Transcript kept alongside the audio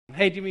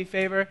hey, do me a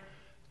favor.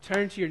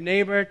 Turn to your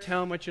neighbor, tell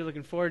them what you're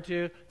looking forward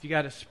to. If you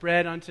got a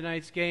spread on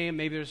tonight's game,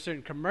 maybe there's a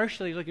certain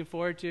commercial you're looking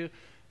forward to.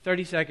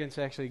 30 seconds,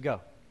 actually, go.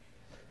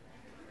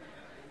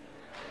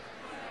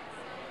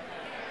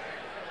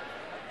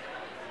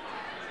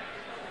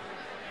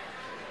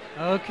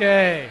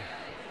 Okay.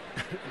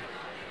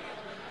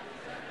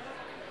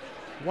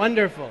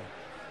 Wonderful.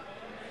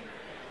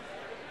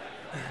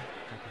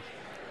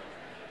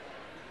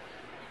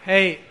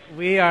 Hey,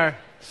 we are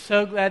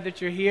so glad that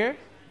you're here.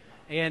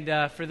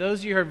 And for those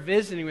of you who are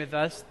visiting with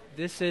us,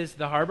 this is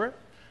the Harbor.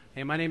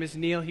 And my name is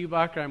Neil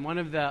Hubacher. I'm one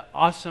of the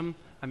awesome,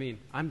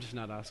 I'm just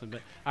not awesome,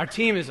 but our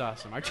team is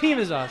awesome. Our team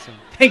is awesome.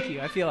 Thank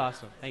you. I feel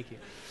awesome. Thank you.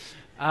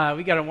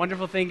 We got a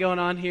wonderful thing going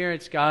on here.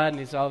 It's God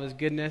and it's all of His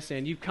goodness.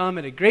 And you've come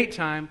at a great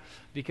time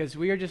because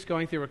we are just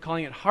going through, we're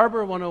calling it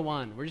Harbor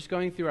 101. We're just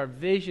going through our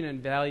vision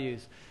and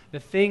values,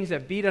 the things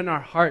that beat on our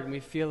heart and we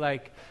feel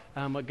like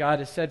what God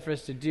has said for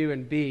us to do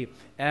and be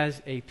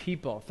as a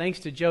people. Thanks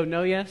to Joe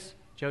Noyes.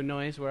 Joe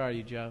Noyes, where are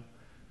you, Joe?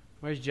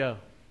 Where's Joe?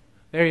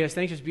 There he is.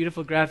 Thanks for this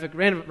beautiful graphic.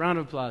 Round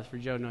of applause for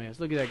Joe Noyes.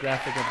 Look at that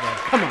graphic up there.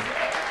 Come on.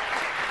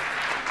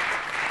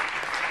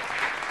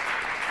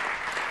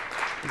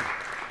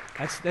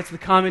 That's the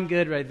common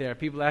good right there.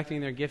 People acting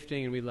in their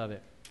gifting, and we love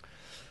it.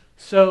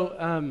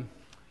 So,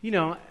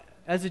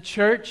 as a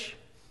church,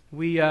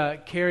 we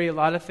carry a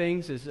lot of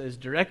things as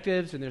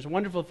directives, and there's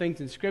wonderful things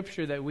in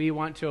Scripture that we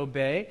want to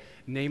obey,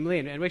 namely,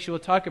 and actually we'll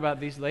talk about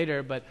these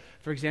later, but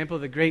for example,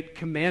 the great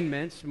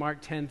commandments,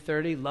 Mark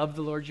 10:30, love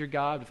the Lord your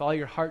God with all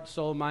your heart,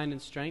 soul, mind,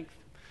 and strength.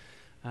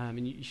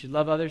 And you should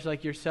love others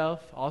like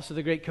yourself. Also,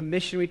 the Great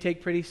Commission we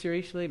take pretty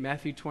seriously,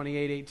 Matthew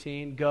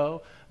 28:18,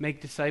 go,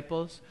 make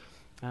disciples,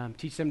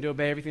 teach them to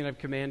obey everything I've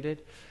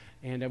commanded.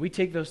 And we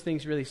take those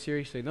things really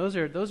seriously. And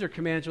those are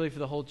commands really for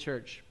the whole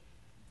church.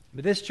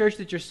 But this church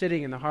that you're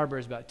sitting in the Harbor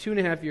is about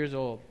 2.5 years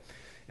old.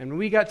 And when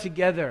we got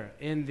together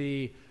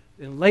in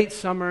late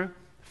summer,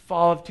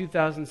 fall of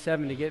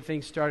 2007 to get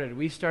things started,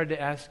 we started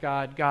to ask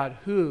God,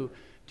 who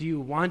do you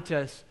want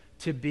us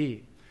to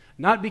be?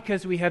 Not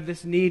because we have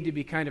this need to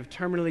be kind of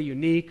terminally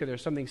unique or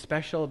there's something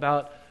special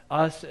about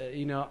us,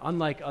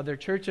 unlike other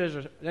churches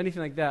or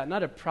anything like that.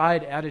 Not a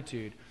pride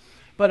attitude,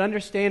 but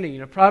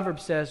understanding.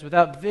 Proverbs says,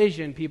 without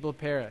vision, people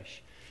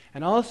perish.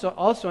 And also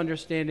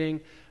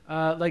understanding,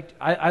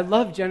 I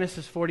love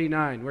Genesis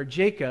 49, where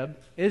Jacob,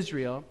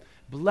 Israel,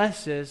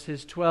 blesses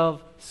his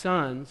 12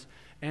 sons,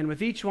 and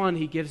with each one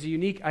he gives a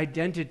unique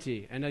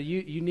identity and a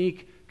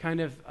unique kind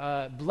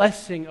of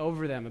blessing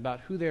over them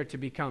about who they're to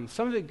become.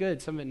 Some of it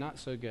good, some of it not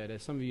so good,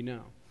 as some of you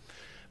know.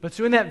 But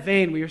so in that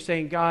vein, we were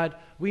saying, God,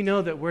 we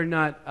know that we're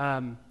not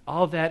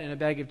all that in a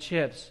bag of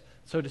chips,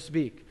 so to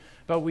speak,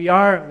 but we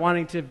are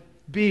wanting to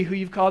be who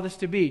you've called us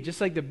to be.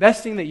 Just like the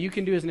best thing that you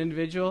can do as an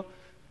individual,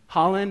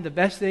 Holland, the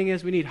best thing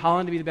is we need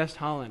Holland to be the best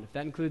Holland. If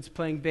that includes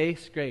playing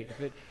bass, great.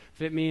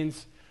 If it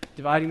means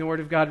dividing the Word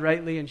of God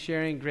rightly and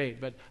sharing,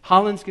 great. But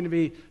Holland's going to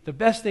be the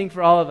best thing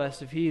for all of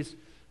us if he's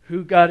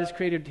who God has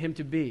created him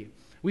to be.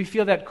 We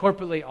feel that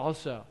corporately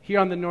also. Here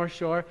on the North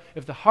Shore,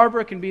 if the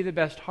Harbor can be the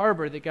best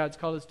harbor that God's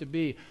called us to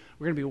be,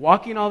 we're going to be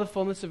walking in all the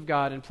fullness of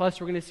God, and plus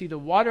we're going to see the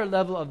water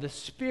level of the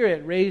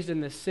Spirit raised in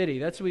this city.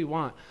 That's what we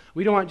want.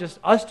 We don't want just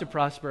us to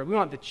prosper. We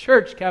want the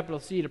church, capital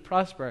C, to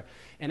prosper.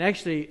 And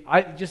actually,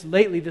 just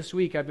lately this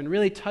week, I've been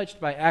really touched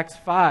by Acts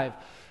 5,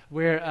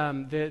 where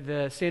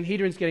the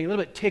Sanhedrin's getting a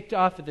little bit ticked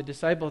off at the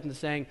disciples and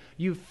saying,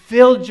 you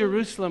filled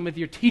Jerusalem with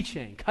your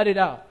teaching. Cut it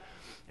out.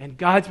 And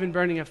God's been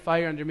burning a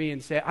fire under me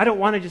and say, I don't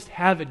want to just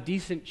have a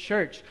decent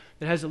church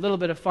that has a little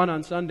bit of fun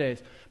on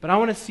Sundays, but I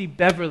want to see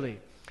Beverly,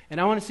 and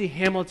I want to see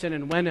Hamilton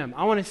and Wenham.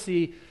 I want to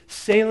see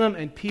Salem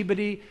and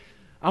Peabody.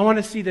 I want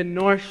to see the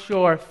North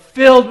Shore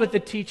filled with the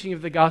teaching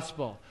of the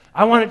gospel.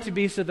 I want it to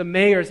be so the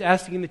mayor is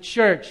asking the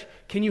church,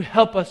 can you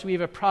help us? We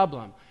have a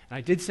problem. And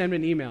I did send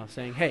him an email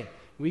saying, hey,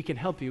 we can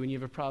help you when you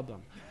have a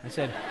problem. I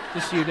said,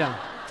 just so you know.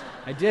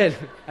 I did.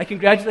 I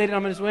congratulated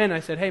him on his win. I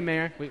said, hey,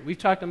 Mayor, we've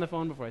talked on the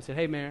phone before. I said,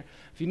 hey, Mayor,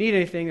 if you need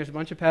anything, there's a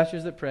bunch of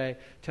pastors that pray.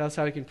 Tell us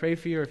how we can pray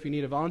for you. Or if you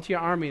need a volunteer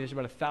army, there's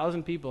about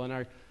 1,000 people in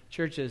our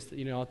churches,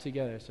 all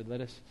together. I said,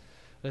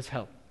 let's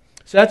help.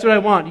 So that's what I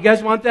want. You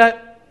guys want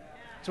that?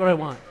 That's what I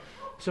want.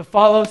 So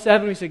fall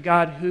 07, we said,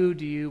 God, who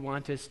do you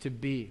want us to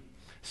be?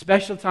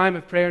 Special time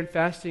of prayer and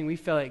fasting, we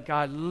felt like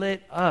God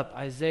lit up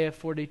Isaiah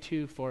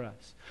 42 for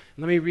us.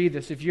 Let me read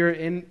this. If you're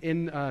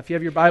if you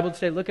have your Bible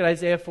today, look at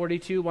Isaiah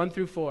 42, 1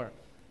 through 4.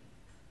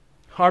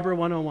 Harbor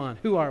 101.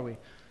 Who are we?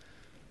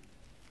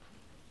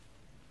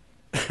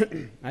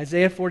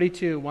 Isaiah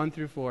 42, 1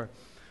 through 4.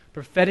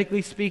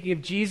 Prophetically speaking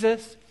of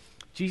Jesus,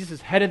 Jesus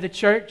is head of the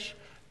church.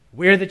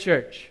 We're the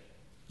church.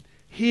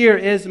 Here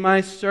is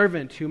my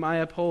servant whom I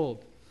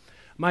uphold,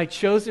 my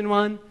chosen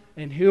one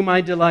in whom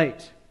I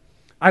delight.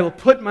 I will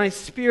put my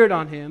spirit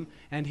on him,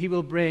 and he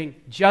will bring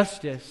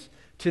justice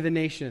to the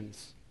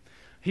nations.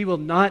 He will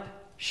not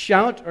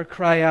shout or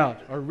cry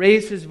out or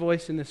raise his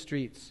voice in the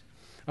streets.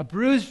 A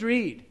bruised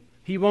reed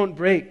he won't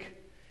break,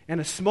 and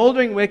a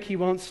smoldering wick he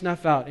won't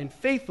snuff out. In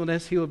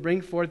faithfulness he will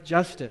bring forth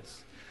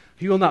justice.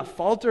 He will not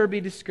falter or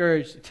be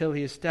discouraged till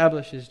he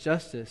establishes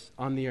justice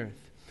on the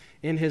earth.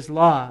 In his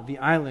law, the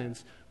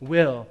islands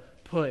will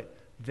put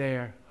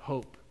their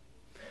hope.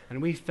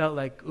 And we felt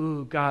like,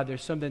 ooh, God,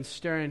 there's something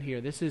stirring here.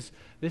 This is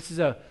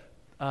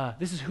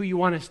who you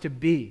want us to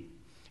be.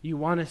 You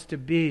want us to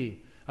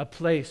be a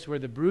place where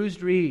the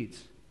bruised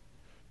reeds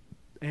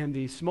and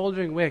the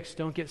smoldering wicks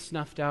don't get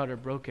snuffed out or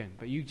broken,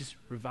 but you just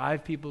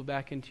revive people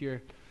back into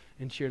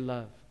your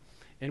love.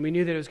 And we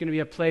knew that it was going to be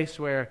a place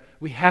where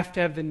we have to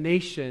have the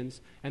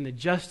nations and the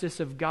justice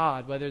of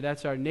God, whether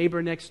that's our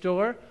neighbor next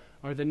door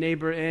or the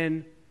neighbor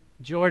in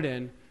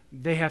Jordan,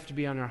 they have to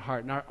be on our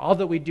heart. And all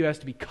that we do has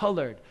to be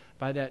colored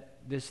by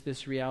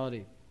this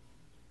reality.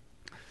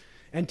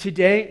 And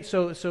today,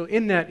 so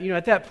in that,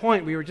 at that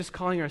point, we were just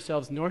calling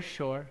ourselves North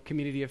Shore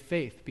Community of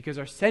Faith, because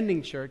our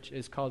sending church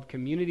is called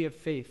Community of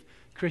Faith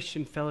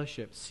Christian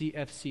Fellowship,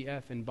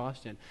 CFCF in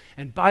Boston.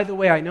 And by the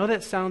way, I know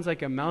that sounds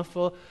like a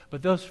mouthful,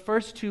 but those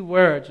first two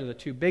words, or the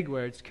two big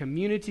words,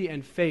 community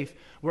and faith,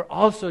 were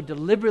also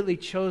deliberately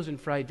chosen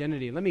for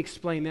identity. Let me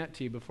explain that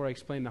to you before I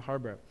explain the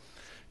harbor.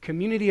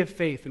 Community of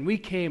Faith. And we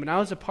came, and I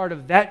was a part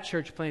of that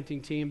church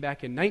planting team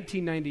back in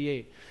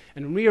 1998.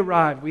 And when we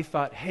arrived, we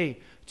thought, hey,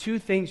 two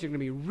things are going to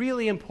be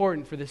really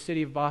important for the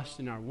city of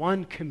Boston are,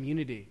 one,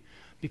 community,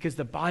 because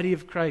the body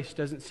of Christ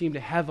doesn't seem to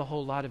have a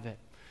whole lot of it.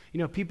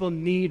 People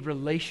need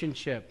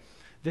relationship.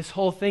 This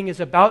whole thing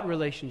is about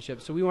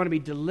relationship, so we want to be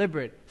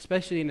deliberate,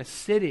 especially in a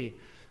city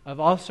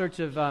of all sorts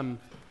of,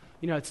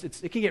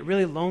 it can get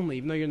really lonely,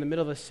 even though you're in the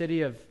middle of a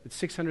city of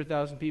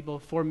 600,000 people,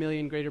 4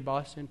 million greater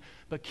Boston,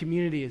 but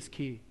community is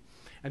key.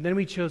 And then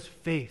we chose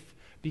faith,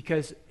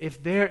 because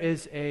if there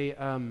is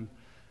an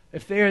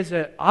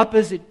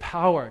opposite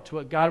power to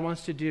what God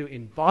wants to do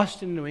in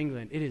Boston, New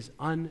England, it is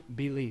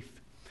unbelief.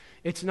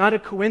 It's not a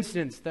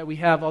coincidence that we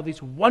have all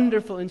these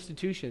wonderful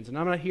institutions, and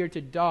I'm not here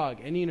to dog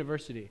any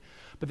university,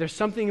 but there's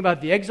something about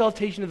the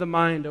exaltation of the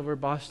mind over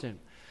Boston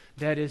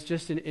that is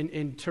just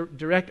in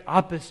direct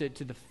opposite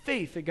to the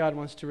faith that God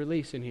wants to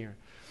release in here.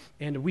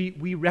 And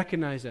we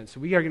recognize that.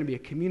 So we are going to be a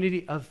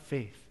community of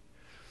faith.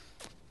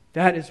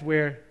 That is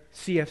where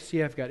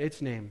CFCF got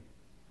its name.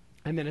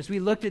 And then as we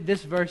looked at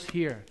this verse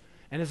here,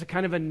 and as a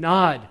kind of a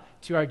nod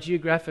to our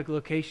geographic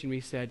location, we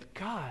said,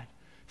 God,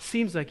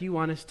 seems like you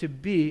want us to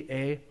be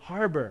a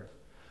harbor,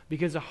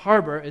 because a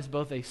harbor is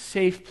both a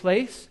safe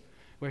place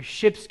where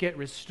ships get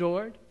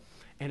restored,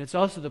 and it's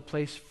also the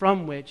place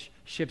from which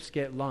ships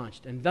get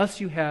launched. And thus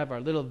you have our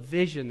little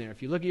vision there.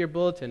 If you look at your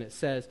bulletin, it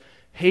says,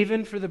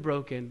 haven for the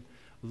broken,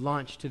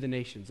 launch to the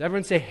nations.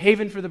 Everyone say,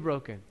 haven for the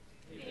broken.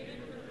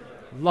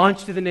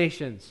 Launch to the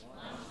nations.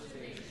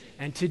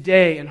 And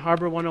today in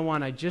Harbor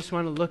 101, I just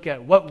want to look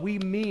at what we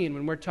mean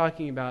when we're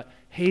talking about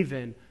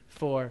haven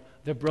for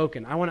the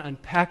broken. I want to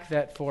unpack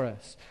that for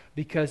us,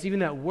 because even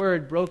that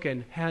word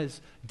broken has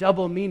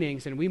double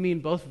meanings, and we mean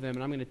both of them,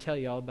 and I'm going to tell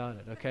you all about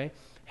it, okay?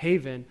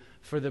 Haven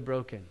for the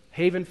broken.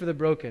 Haven for the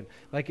broken.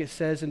 Like it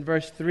says in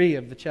verse 3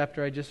 of the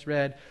chapter I just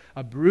read,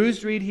 a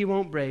bruised reed he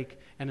won't break,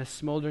 and a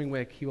smoldering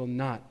wick he will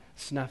not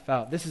snuff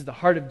out. This is the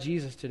heart of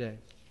Jesus today.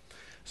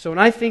 So when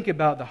I think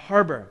about the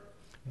harbor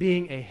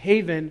being a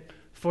haven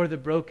for the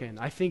broken,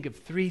 I think of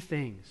three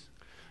things.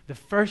 The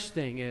first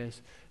thing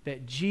is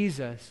that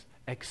Jesus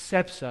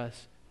accepts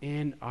us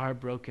in our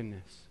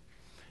brokenness.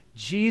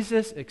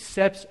 Jesus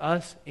accepts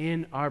us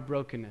in our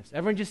brokenness.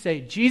 Everyone just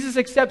say, Jesus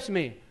accepts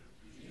me,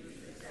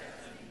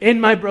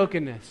 in my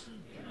brokenness.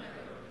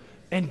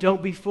 And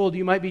don't be fooled.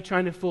 You might be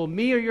trying to fool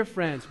me or your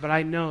friends, but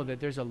I know that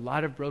there's a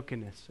lot of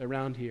brokenness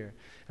around here.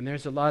 And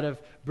there's a lot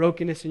of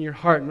brokenness in your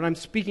heart. And when I'm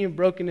speaking of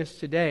brokenness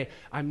today,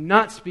 I'm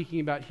not speaking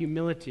about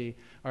humility,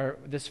 or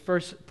this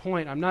first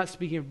point, I'm not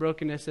speaking of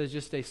brokenness as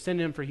just a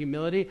synonym for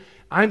humility.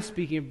 I'm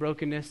speaking of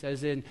brokenness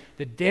as in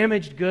the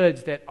damaged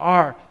goods that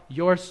are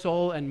your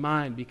soul and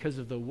mind because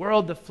of the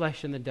world, the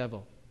flesh, and the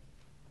devil.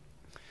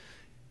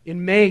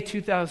 In May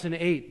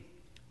 2008,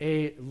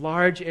 a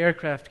large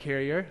aircraft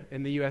carrier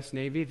in the U.S.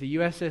 Navy, the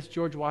USS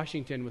George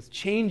Washington, was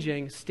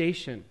changing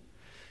station.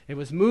 It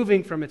was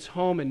moving from its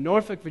home in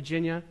Norfolk,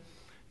 Virginia,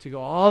 to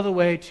go all the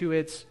way to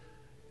its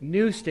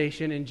new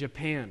station in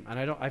Japan.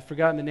 And I've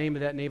forgotten the name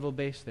of that naval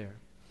base there.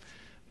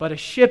 But a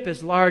ship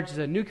as large as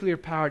a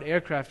nuclear-powered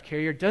aircraft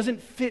carrier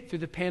doesn't fit through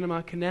the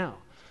Panama Canal.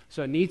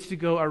 So it needs to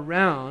go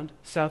around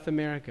South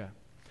America.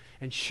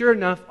 And sure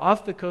enough,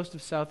 off the coast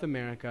of South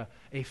America,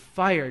 a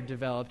fire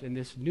developed in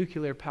this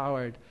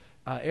nuclear-powered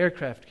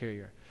aircraft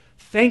carrier.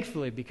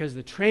 Thankfully, because of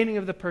the training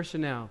of the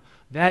personnel,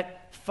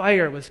 that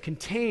fire was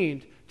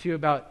contained to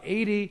about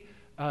 80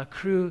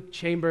 crew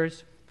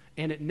chambers,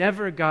 and it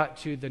never got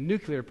to the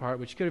nuclear part,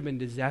 which could have been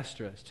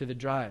disastrous to the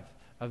drive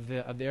of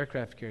the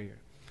aircraft carrier.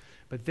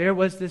 But there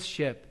was this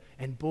ship,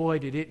 and boy,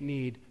 did it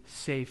need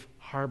safe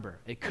harbor.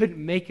 It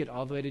couldn't make it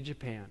all the way to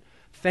Japan.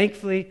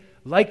 Thankfully,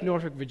 like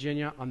Norfolk,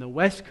 Virginia, on the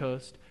west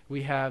coast,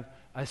 we have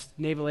a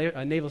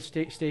naval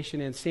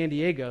station in San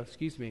Diego,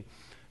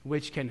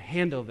 which can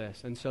handle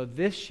this. And so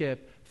this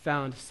ship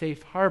found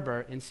safe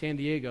harbor in San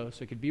Diego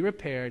so it could be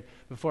repaired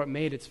before it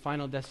made its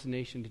final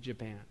destination to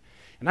Japan.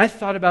 And I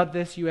thought about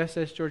this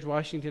USS George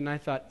Washington, and I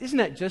thought, isn't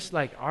that just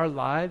like our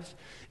lives?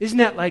 Isn't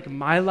that like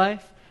my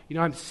life?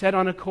 I'm set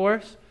on a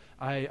course.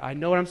 I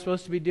know what I'm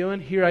supposed to be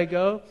doing. Here I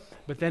go.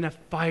 But then a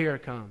fire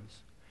comes.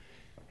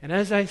 And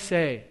as I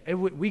say,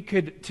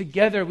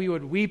 together we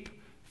would weep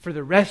for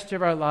the rest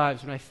of our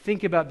lives when I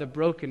think about the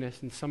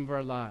brokenness in some of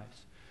our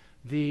lives.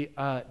 The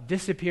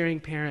disappearing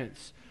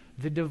parents,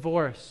 the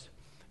divorce,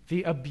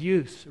 the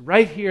abuse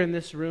right here in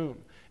this room,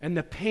 and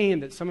the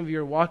pain that some of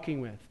you are walking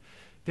with.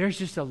 There's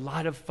just a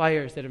lot of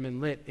fires that have been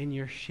lit in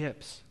your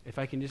ships, if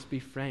I can just be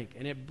frank.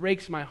 And it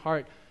breaks my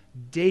heart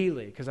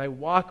daily because I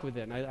walk with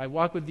it. And I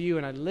walk with you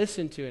and I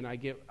listen to it. And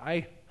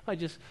I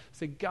just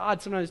say,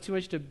 God, sometimes it's too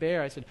much to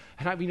bear. I said,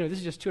 this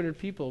is just 200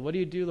 people. What do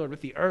you do, Lord,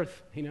 with the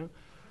earth?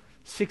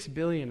 6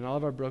 billion and all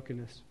of our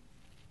brokenness.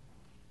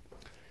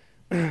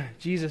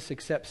 Jesus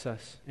accepts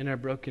us in our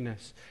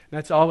brokenness. And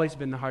that's always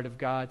been the heart of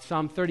God.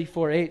 Psalm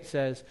 34:8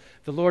 says,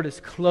 the Lord is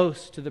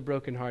close to the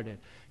brokenhearted.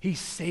 He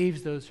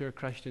saves those who are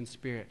crushed in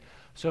spirit.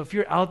 So if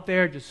you're out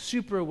there just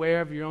super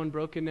aware of your own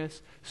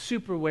brokenness,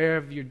 super aware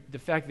of the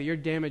fact that you're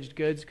damaged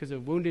goods because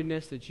of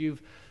woundedness that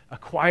you've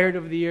acquired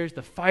over the years,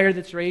 the fire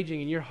that's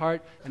raging in your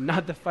heart, and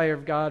not the fire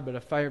of God, but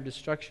a fire of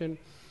destruction,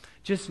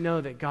 just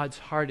know that God's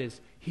heart is,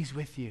 He's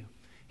with you.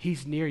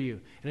 He's near you.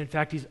 And in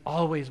fact, He's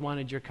always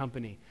wanted your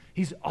company.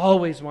 He's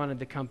always wanted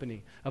the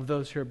company of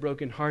those who are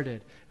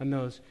brokenhearted and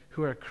those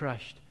who are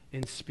crushed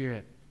in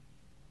spirit.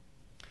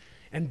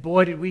 And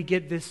boy, did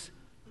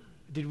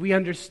we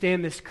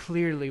understand this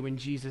clearly when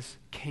Jesus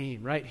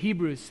came, right?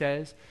 Hebrews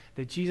says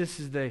that Jesus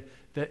is the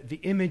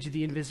image of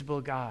the invisible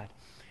God.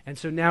 And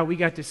so now we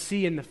got to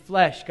see in the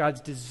flesh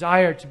God's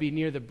desire to be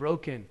near the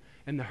broken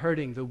and the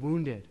hurting, the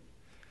wounded.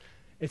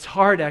 It's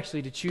hard,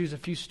 actually, to choose a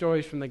few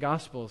stories from the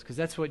Gospels because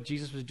that's what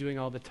Jesus was doing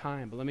all the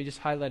time. But let me just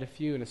highlight a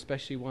few, and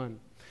especially one.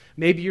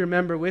 Maybe you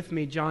remember with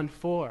me John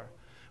 4,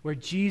 where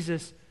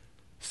Jesus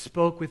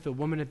spoke with the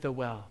woman at the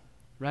well,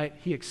 right?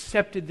 He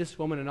accepted this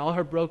woman and all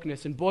her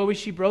brokenness, and boy, was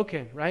she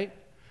broken, right?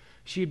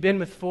 She had been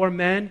with 4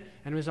 men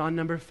and was on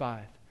number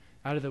 5,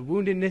 out of the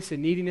woundedness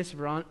and neediness of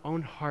her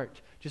own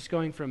heart, just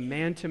going from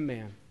man to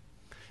man.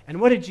 And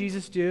what did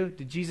Jesus do?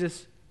 Did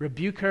Jesus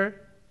rebuke her?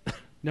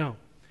 No.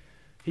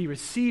 He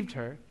received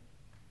her.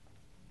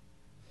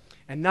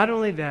 And not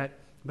only that,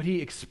 but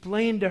he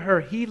explained to her,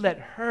 he let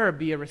her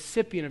be a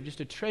recipient of just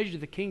a treasure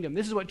of the kingdom.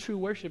 This is what true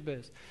worship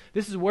is.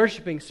 This is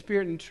worshiping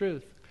spirit and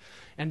truth.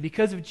 And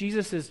because of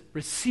Jesus'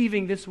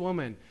 receiving this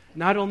woman,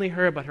 not only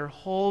her, but her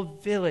whole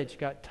village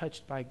got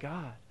touched by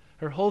God.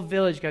 Her whole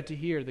village got to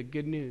hear the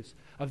good news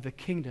of the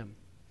kingdom.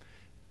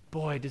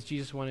 Boy, does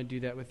Jesus want to do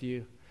that with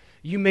you.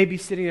 You may be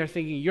sitting there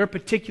thinking your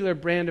particular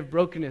brand of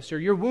brokenness or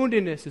your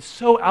woundedness is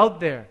so out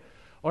there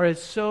or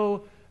is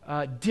so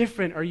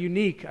different or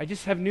unique. I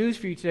just have news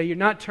for you today. You're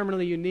not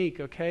terminally unique,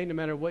 okay, no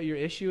matter what your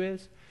issue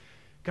is.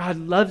 God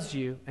loves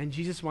you, and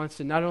Jesus wants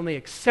to not only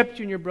accept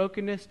you in your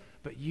brokenness,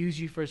 but use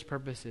you for His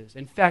purposes.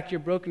 In fact, your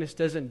brokenness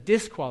doesn't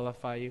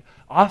disqualify you.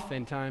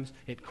 Oftentimes,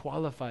 it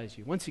qualifies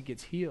you. Once it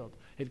gets healed,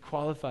 it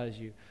qualifies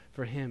you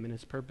for Him and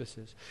His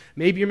purposes.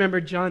 Maybe you remember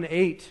John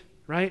 8,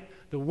 right?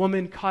 The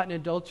woman caught in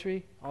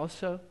adultery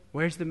also.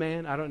 Where's the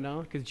man? I don't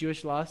know, because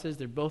Jewish law says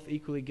they're both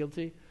equally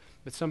guilty.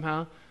 But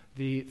somehow,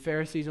 the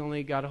Pharisees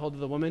only got a hold of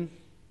the woman,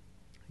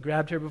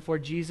 grabbed her before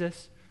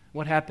Jesus.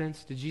 What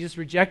happens? Did Jesus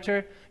reject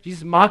her? Did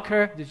Jesus mock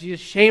her? Did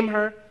Jesus shame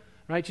her?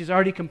 Right? She's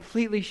already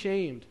completely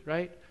shamed,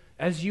 right?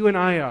 As you and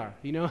I are.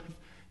 You know,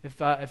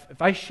 if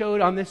I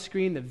showed on this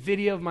screen the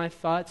video of my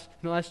thoughts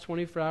in the last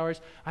 24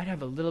 hours, I'd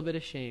have a little bit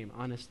of shame,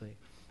 honestly.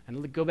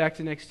 And go back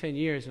to the next 10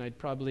 years, and I'd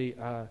probably,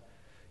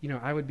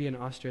 I would be an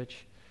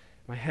ostrich.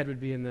 My head would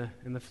be in the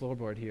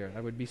floorboard here.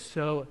 I would be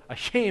so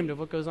ashamed of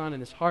what goes on in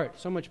his heart.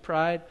 So much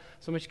pride,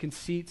 so much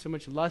conceit, so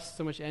much lust,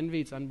 so much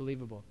envy. It's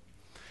unbelievable.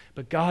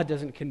 But God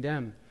doesn't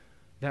condemn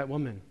that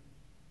woman.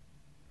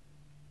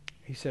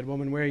 He said,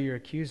 "Woman, where are your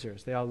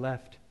accusers?" They all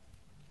left.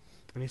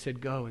 And He said,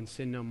 "Go and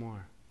sin no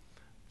more."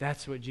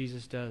 That's what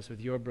Jesus does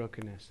with your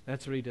brokenness.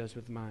 That's what He does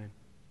with mine.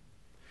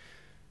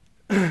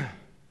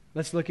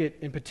 Let's look at,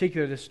 in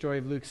particular, the story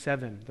of Luke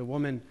 7. The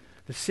woman,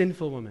 the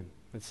sinful woman,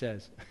 it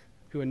says,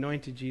 who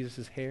anointed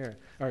Jesus' hair,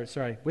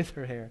 with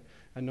her hair,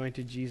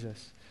 anointed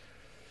Jesus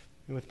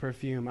with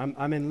perfume.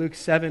 I'm in Luke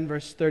 7,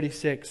 verse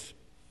 36.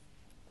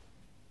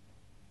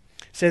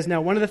 It says,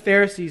 "Now one of the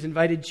Pharisees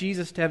invited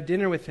Jesus to have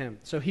dinner with him.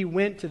 So He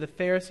went to the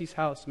Pharisee's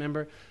house."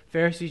 Remember,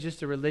 Pharisee's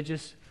just a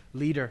religious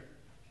leader,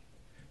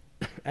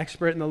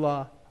 expert in the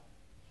law.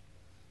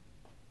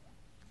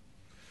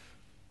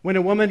 When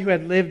a woman who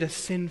had lived a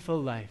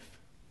sinful life.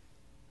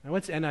 Now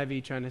what's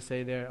NIV trying to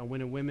say there? A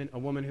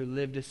woman who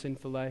lived a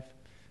sinful life.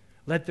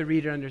 Let the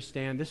reader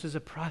understand, this was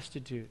a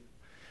prostitute.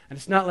 And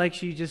it's not like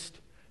she just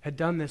had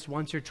done this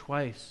once or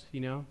twice,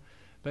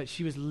 but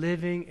she was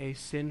living a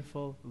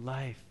sinful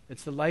life.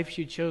 It's the life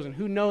she'd chosen.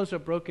 Who knows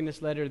what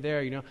brokenness led her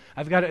there,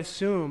 I've got to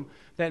assume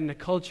that in a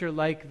culture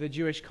like the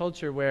Jewish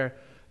culture where,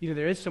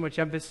 there is so much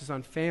emphasis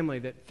on family,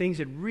 that things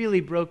had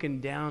really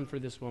broken down for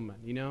this woman,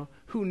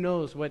 Who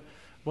knows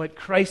what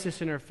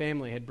crisis in her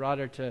family had brought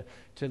her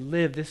to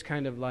live this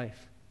kind of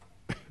life.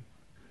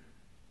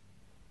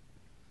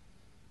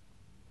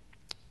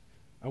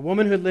 A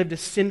woman who had lived a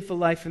sinful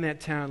life in that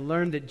town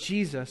learned that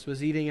Jesus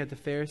was eating at the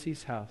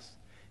Pharisee's house,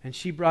 and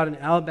she brought an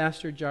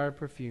alabaster jar of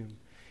perfume.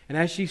 And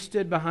as she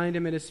stood behind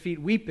him at his feet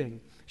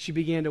weeping, she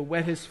began to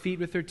wet his feet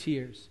with her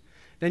tears.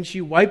 Then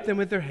she wiped them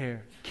with her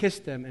hair,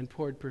 kissed them, and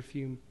poured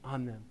perfume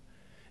on them.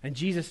 And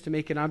Jesus, to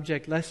make an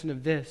object lesson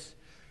of this,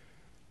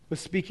 was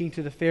speaking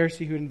to the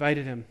Pharisee who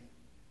invited him.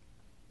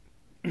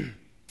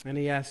 And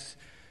he asks,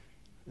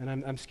 and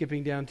I'm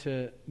skipping down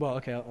to, well,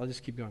 okay, I'll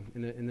just keep going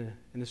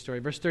in the story.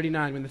 Verse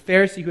 39, when the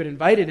Pharisee who had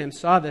invited him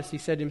saw this, he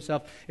said to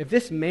himself, if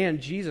this man,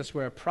 Jesus,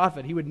 were a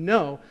prophet, he would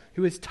know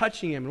who is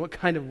touching him and what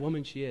kind of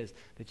woman she is,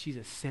 that she's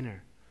a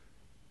sinner.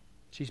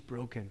 She's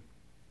broken,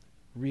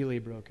 really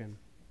broken.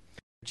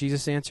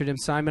 Jesus answered him,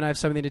 Simon, I have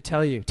something to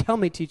tell you. Tell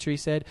me, teacher, he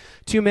said.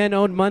 2 men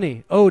owed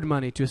money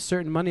to a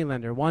certain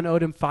moneylender. One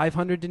owed him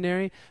 500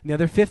 denarii, and the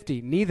other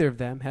 50. Neither of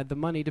them had the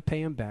money to pay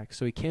him back.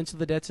 So he canceled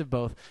the debts of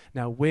both.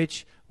 Now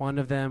which one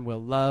of them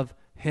will love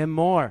him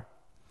more?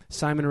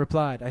 Simon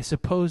replied, I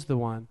suppose the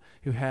one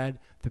who had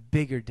the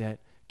bigger debt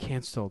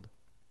canceled.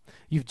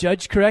 You've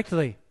judged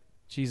correctly,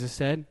 Jesus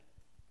said.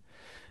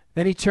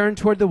 Then he turned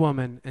toward the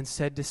woman and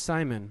said to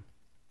Simon,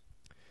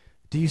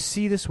 do you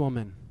see this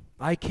woman?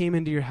 I came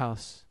into your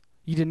house.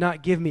 You did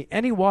not give me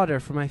any water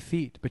for my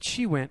feet, but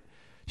she wet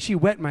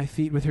my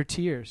feet with her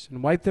tears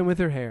and wiped them with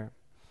her hair.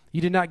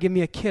 You did not give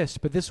me a kiss,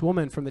 but this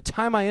woman from the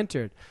time I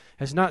entered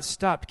has not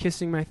stopped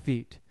kissing my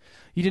feet.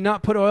 You did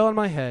not put oil on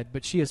my head,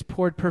 but she has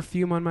poured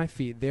perfume on my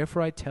feet.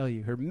 Therefore I tell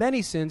you, her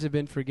many sins have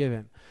been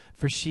forgiven,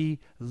 for she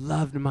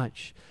loved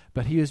much,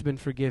 but he who has been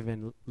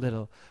forgiven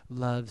little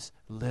loves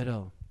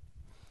little.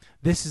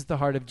 This is the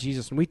heart of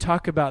Jesus. When we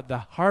talk about the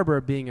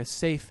harbor being a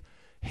safe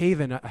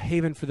haven, a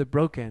haven for the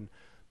broken,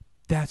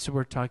 that's what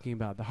we're talking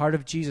about. The heart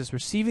of Jesus,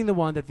 receiving the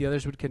one that the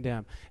others would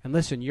condemn. And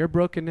listen, your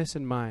brokenness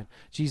and mine,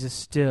 Jesus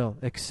still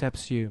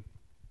accepts you.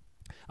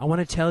 I want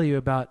to tell you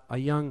about a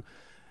young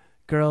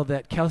girl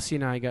that Kelsey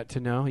and I got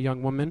to know, a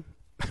young woman.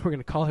 We're going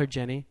to call her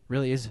Jenny.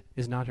 Really is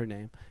not her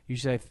name.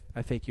 Usually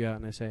I fake you out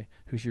and I say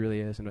who she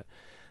really is. And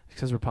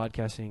because we're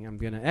podcasting, I'm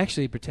going to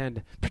actually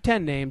pretend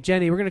name.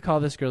 Jenny, we're going to call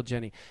this girl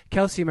Jenny.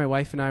 Kelsey, my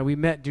wife, and I, we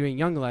met doing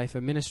Young Life,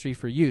 a ministry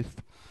for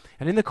youth.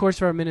 And in the course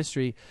of our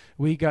ministry,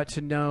 we got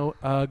to know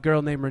a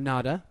girl named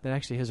Renata, that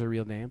actually has a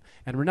real name.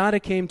 And Renata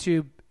came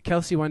to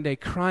Kelsey one day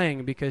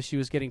crying because she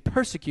was getting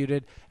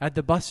persecuted at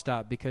the bus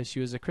stop because she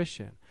was a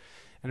Christian.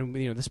 And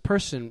this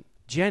person,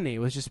 Jenny,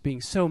 was just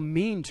being so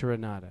mean to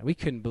Renata. We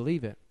couldn't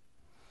believe it.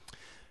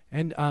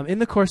 And in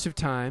the course of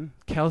time,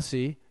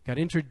 Kelsey got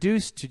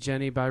introduced to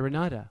Jenny by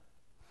Renata.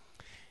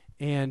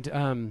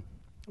 And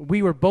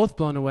we were both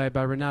blown away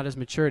by Renata's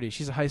maturity.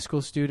 She's a high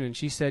school student, and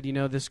she said,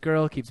 this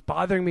girl keeps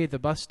bothering me at the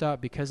bus stop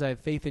because I have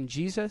faith in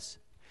Jesus,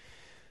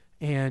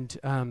 and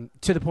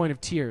to the point of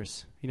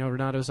tears.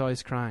 Renata was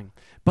always crying.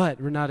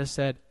 But Renata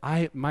said,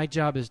 my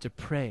job is to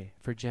pray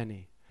for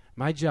Jenny.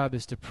 My job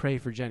is to pray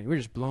for Jenny. We're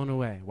just blown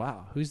away.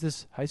 Wow, who's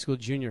this high school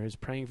junior who's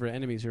praying for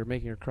enemies who are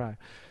making her cry?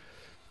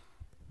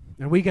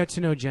 And we got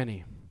to know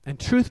Jenny. And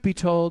truth be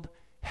told,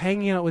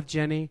 hanging out with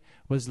Jenny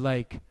was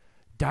like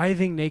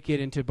diving naked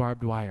into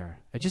barbed wire.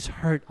 It just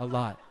hurt a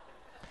lot.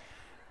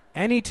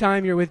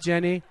 Anytime you're with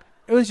Jenny,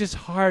 it was just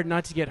hard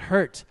not to get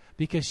hurt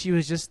because she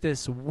was just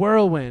this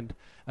whirlwind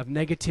of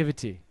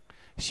negativity.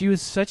 She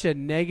was such a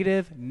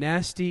negative,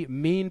 nasty,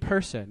 mean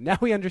person. Now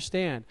we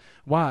understand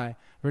why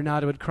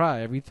Renata would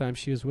cry every time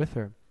she was with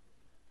her.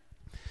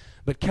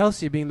 But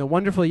Kelsey, being the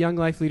wonderful young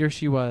life leader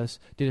she was,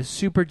 did a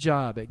super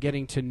job at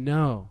getting to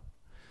know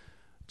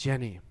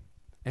Jenny.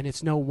 And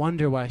it's no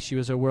wonder why she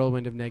was a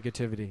whirlwind of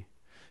negativity.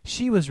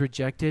 She was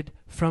rejected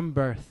from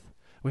birth.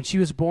 When she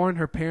was born,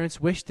 her parents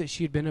wished that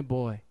she had been a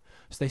boy.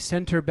 So they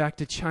sent her back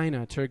to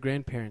China to her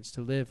grandparents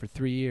to live for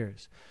 3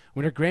 years.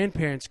 When her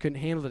grandparents couldn't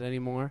handle it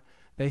anymore,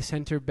 they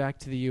sent her back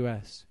to the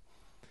U.S.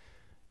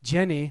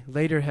 Jenny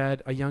later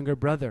had a younger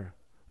brother.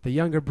 The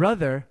younger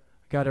brother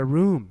got a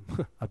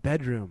room, a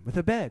bedroom with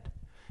a bed.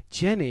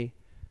 Jenny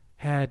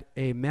had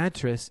a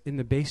mattress in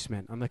the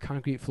basement on the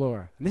concrete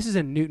floor. And this is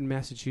in Newton,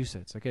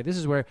 Massachusetts. Okay, this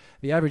is where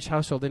the average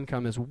household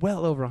income is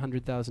well over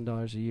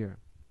 $100,000 a year.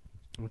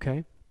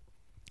 Okay?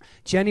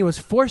 Jenny was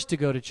forced to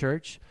go to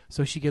church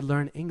so she could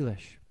learn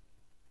English.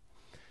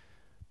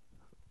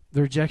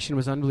 The rejection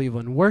was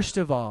unbelievable. And worst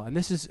of all, and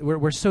this is,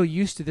 we're so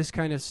used to this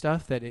kind of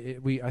stuff that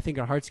I think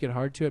our hearts get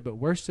hard to it, but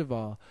worst of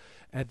all,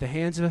 at the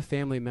hands of a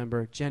family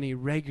member, Jenny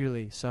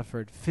regularly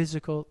suffered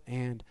physical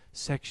and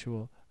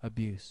sexual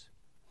abuse.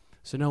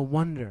 So no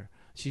wonder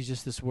she's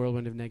just this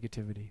whirlwind of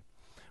negativity.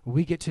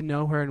 We get to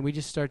know her and we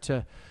just start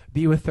to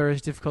be with her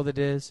as difficult it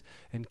is.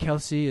 And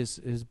Kelsey is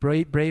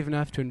brave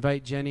enough to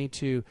invite Jenny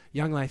to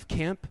Young Life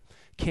Camp.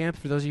 Camp,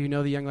 for those of you who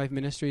know the Young Life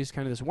Ministry, is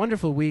kind of this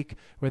wonderful week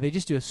where they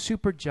just do a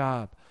super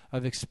job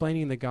of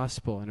explaining the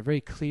gospel in a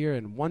very clear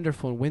and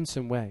wonderful and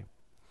winsome way.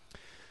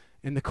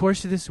 In the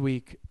course of this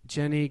week,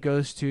 Jenny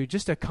goes to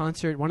just a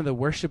concert. One of the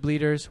worship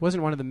leaders,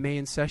 wasn't one of the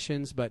main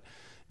sessions, but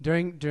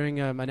during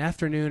an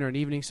afternoon or an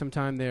evening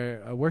sometime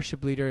there, a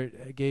worship leader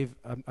gave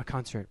a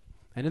concert.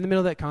 And in the middle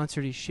of that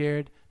concert, he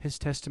shared his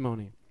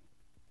testimony.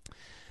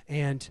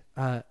 And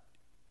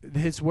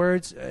his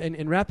words,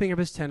 in wrapping up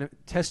his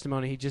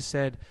testimony, he just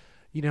said,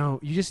 you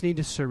just need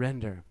to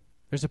surrender.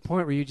 There's a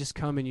point where you just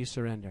come and you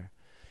surrender.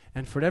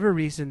 And for whatever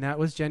reason, that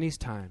was Jenny's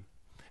time.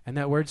 And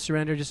that word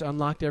surrender just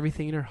unlocked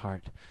everything in her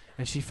heart.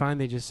 And she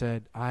finally just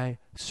said, I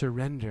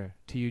surrender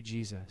to you,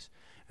 Jesus.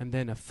 And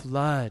then a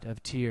flood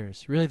of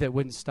tears, really that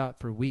wouldn't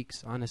stop for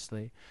weeks,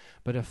 honestly,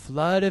 but a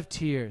flood of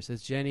tears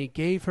as Jenny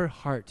gave her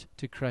heart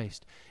to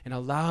Christ and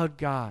allowed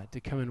God to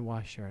come and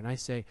wash her. And I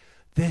say,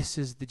 this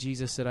is the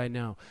Jesus that I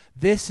know.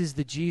 This is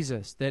the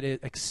Jesus that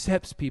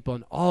accepts people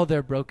in all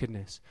their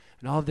brokenness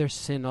and all their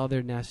sin, all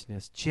their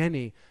nastiness.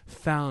 Jenny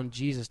found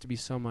Jesus to be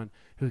someone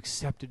who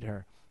accepted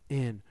her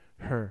in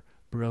her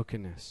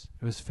brokenness.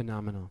 It was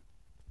phenomenal.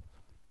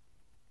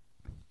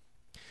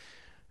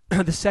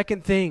 The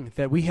second thing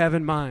that we have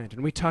in mind,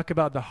 and we talk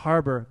about the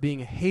harbor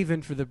being a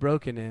haven for the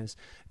broken, is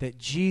that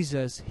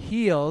Jesus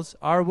heals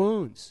our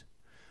wounds.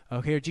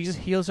 Okay, or Jesus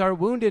heals our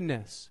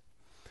woundedness.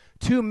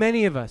 Too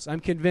many of us, I'm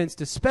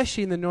convinced,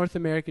 especially in the North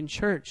American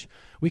church,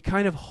 we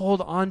kind of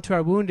hold on to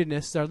our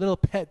woundedness as our little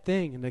pet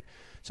thing. And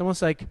it's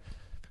almost like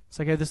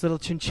I have this little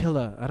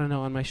chinchilla, I don't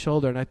know, on my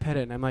shoulder, and I pet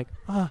it, and I'm like,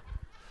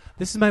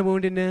 this is my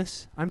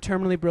woundedness. I'm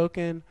terminally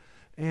broken,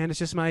 and it's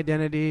just my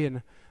identity,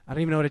 and I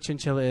don't even know what a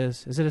chinchilla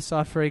is. Is it a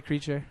soft, furry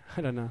creature?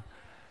 I don't know.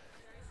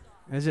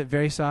 Is it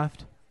very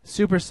soft?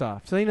 Super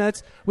soft. So,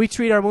 we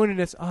treat our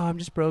woundedness, I'm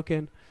just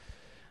broken.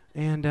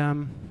 And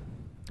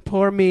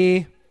poor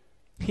me,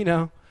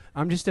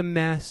 I'm just a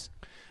mess.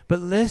 But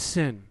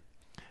listen,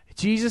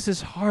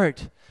 Jesus'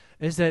 heart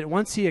is that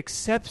once he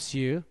accepts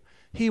you,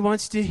 he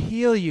wants to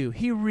heal you.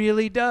 He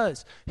really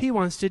does. He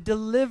wants to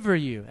deliver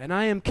you. And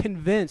I am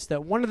convinced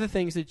that one of the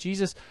things that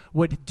Jesus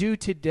would do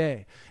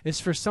today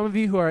is for some of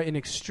you who are in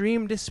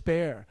extreme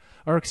despair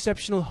or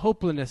exceptional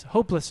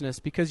hopelessness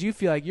because you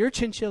feel like your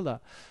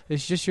chinchilla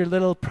is just your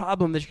little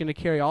problem that you're going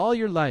to carry all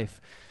your life.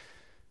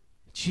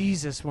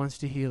 Jesus wants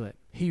to heal it.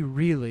 He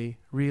really,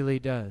 really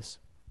does.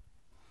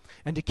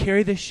 And to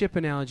carry this ship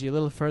analogy a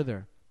little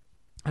further,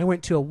 I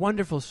went to a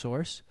wonderful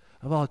source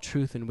of all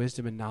truth and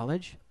wisdom and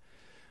knowledge,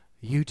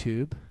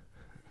 YouTube.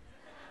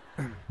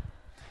 And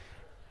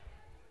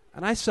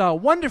I saw a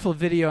wonderful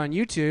video on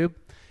YouTube,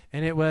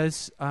 and it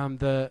was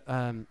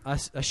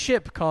a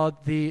ship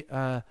called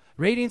the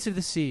Radiance of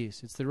the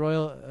Seas. It's the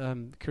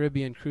Royal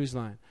Caribbean Cruise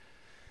Line.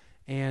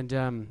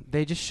 And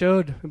they just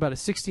showed about a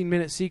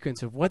 16-minute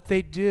sequence of what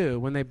they do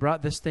when they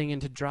brought this thing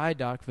into dry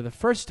dock for the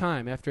first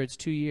time after its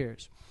 2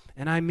 years.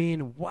 And I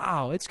mean,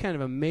 wow, it's kind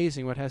of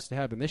amazing what has to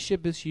happen. This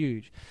ship is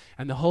huge.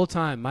 And the whole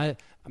time,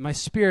 my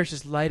spirit's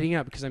just lighting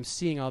up because I'm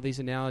seeing all these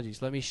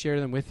analogies. Let me share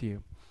them with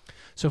you.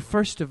 So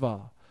first of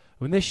all,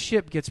 when this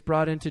ship gets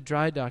brought into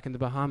dry dock in the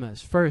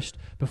Bahamas, first,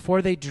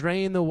 before they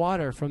drain the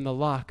water from the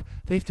lock,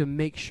 they have to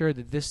make sure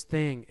that this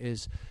thing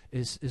is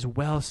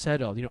well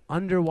settled.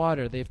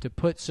 Underwater, they have to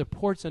put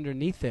supports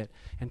underneath it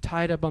and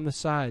tie it up on the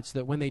sides so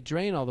that when they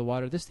drain all the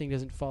water, this thing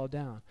doesn't fall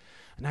down.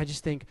 And I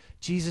just think,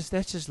 Jesus,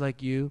 that's just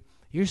like you.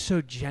 You're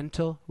so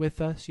gentle with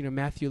us.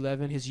 Matthew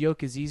 11, his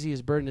yoke is easy,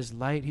 his burden is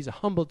light. He's a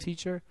humble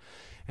teacher,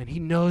 and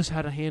he knows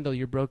how to handle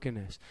your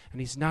brokenness.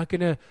 And he's not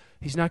gonna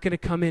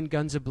come in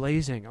guns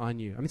a-blazing on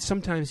you. I mean,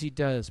 sometimes he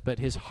does, but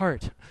his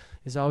heart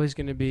is always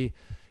going to be,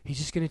 he's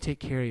just going to take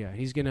care of you.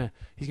 He's gonna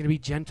be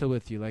gentle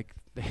with you. Like,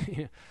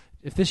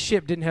 if this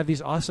ship didn't have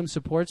these awesome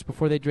supports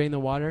before they drain the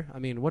water, I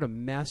mean, what a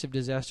massive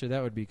disaster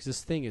that would be, because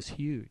this thing is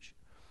huge.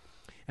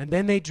 And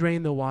then they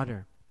drain the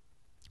water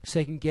so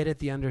they can get at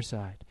the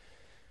underside.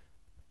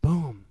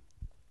 Boom.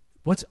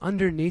 What's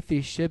underneath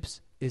these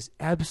ships is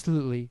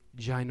absolutely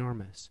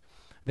ginormous.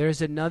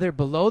 There's another,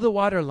 below the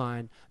water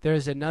line,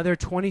 there's another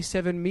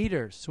 27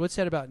 meters. So what's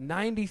that, about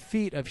 90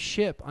 feet of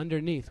ship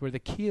underneath where the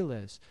keel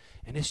is.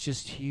 And it's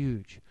just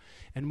huge.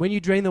 And when you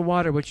drain the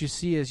water, what you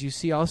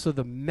see also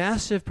the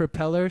massive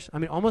propellers. I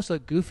mean, almost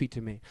look goofy to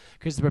me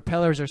because the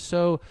propellers are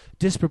so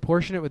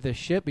disproportionate with this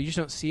ship, but you just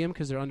don't see them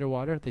because they're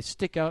underwater. They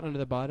stick out under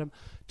the bottom.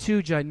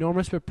 2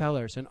 ginormous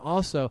propellers and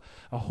also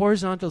a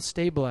horizontal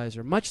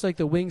stabilizer, much like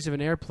the wings of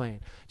an airplane,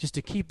 just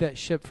to keep that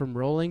ship from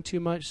rolling too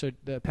much so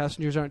the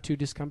passengers aren't too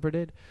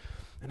discomforted.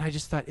 And I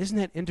just thought, isn't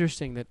that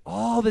interesting that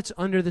all that's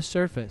under the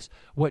surface,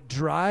 what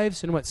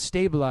drives and what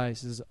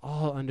stabilizes, is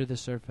all under the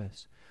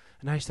surface.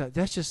 And I just thought,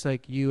 that's just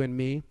like you and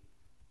me.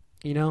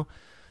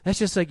 That's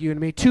just like you and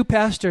me. 2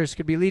 pastors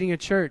could be leading a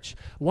church.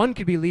 One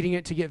could be leading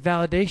it to get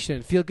validation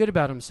and feel good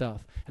about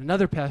himself. And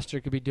another pastor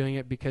could be doing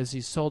it because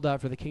he's sold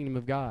out for the kingdom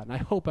of God. And I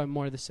hope I'm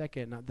more the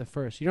second, not the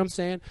first. You know what I'm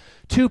saying?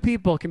 2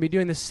 people can be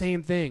doing the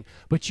same thing,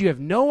 but you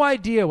have no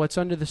idea what's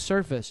under the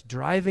surface,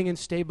 driving and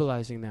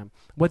stabilizing them,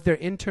 what their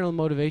internal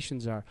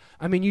motivations are.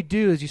 I mean, you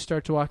do as you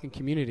start to walk in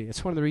community.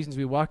 It's one of the reasons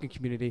we walk in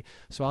community,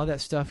 so all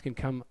that stuff can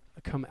come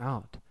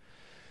out.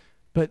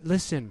 But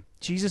listen,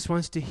 Jesus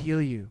wants to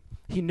heal you.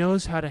 He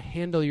knows how to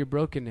handle your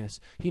brokenness.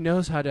 He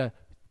knows how to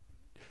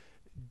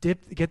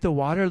get the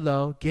water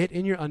low, get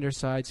in your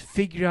undersides,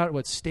 figure out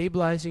what's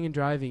stabilizing and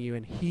driving you,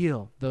 and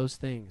heal those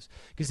things.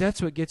 Because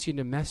that's what gets you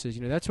into messes.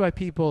 That's why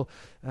people,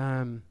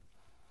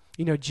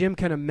 Jim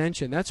kind of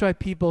mentioned, that's why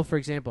people, for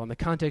example, in the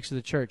context of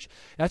the church,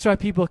 that's why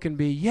people can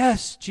be,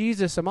 yes,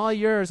 Jesus, I'm all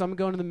yours. I'm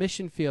going to the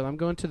mission field. I'm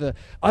going to the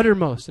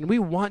uttermost. And we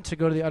want to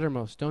go to the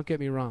uttermost. Don't get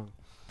me wrong.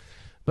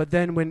 But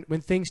then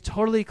when things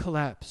totally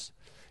collapse,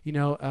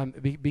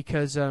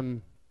 because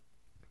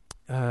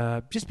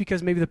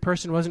maybe the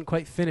person wasn't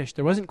quite finished.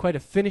 There wasn't quite a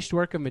finished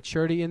work of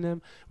maturity in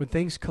them. When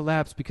things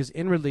collapse because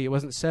inwardly it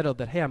wasn't settled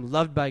that, hey, I'm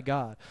loved by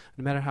God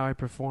no matter how I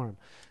perform.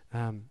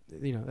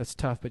 That's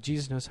tough, but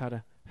Jesus knows how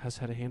to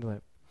handle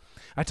it.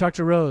 I talked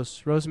to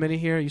Rose. Rose, many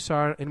here, you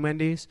saw her in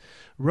Wendy's.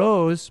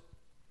 Rose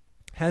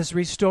has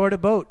restored a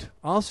boat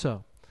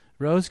also.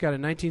 Rose got a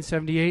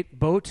 1978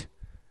 boat,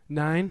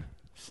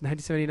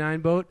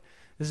 1979 boat.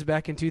 This is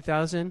back in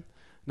 2000,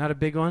 not a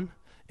big one,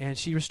 and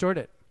she restored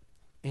it.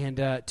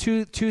 And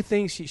two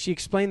things, she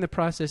explained the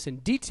process in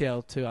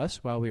detail to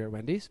us while we were at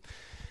Wendy's,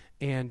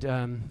 and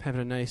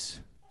having a nice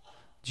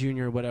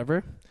junior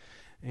whatever.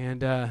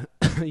 And,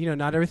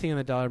 not everything on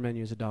the dollar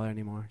menu is $1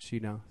 anymore,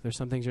 so there's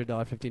some things that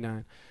are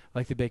 $1.59,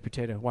 like the baked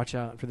potato. Watch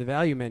out for the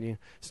value menu.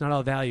 It's not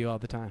all value all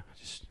the time.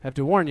 Just have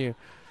to warn you.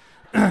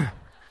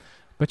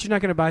 But you're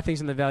not going to buy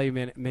things on the value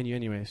menu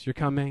anyways. You're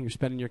coming, you're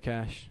spending your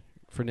cash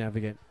for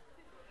Navigate.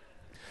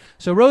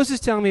 So Rose is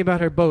telling me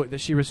about her boat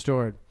that she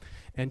restored.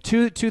 And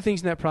two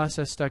things in that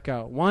process stuck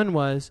out. One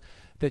was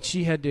that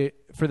she had to,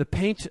 for the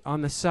paint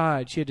on the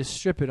side, she had to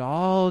strip it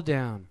all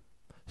down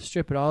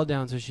so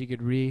she could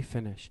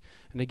refinish.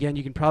 And again,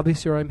 you can probably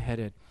see where I'm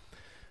headed.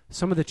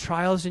 Some of the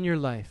trials in your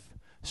life,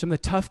 some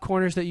of the tough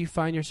corners that you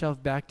find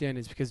yourself backed in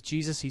is because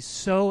Jesus, he's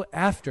so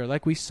after,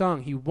 like we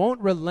sung, he won't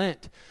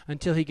relent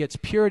until he gets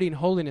purity and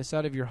holiness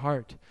out of your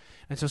heart.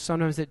 And so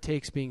sometimes it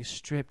takes being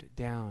stripped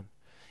down.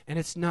 And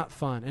it's not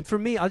fun. And for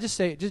me, I'll just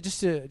say,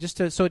 just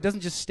to, so it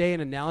doesn't just stay in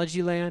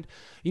analogy land.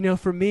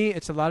 For me,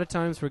 it's a lot of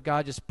times where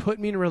God just put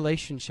me in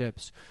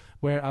relationships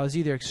where I was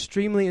either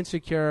extremely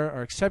insecure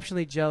or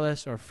exceptionally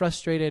jealous or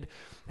frustrated,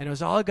 and it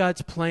was all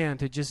God's plan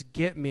to just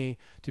get me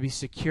to be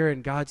secure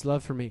in God's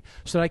love for me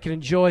so that I can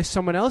enjoy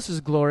someone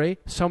else's glory,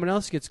 someone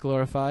else gets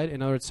glorified.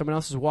 In other words, someone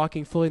else is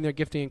walking fully in their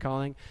gifting and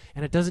calling,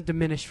 and it doesn't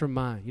diminish from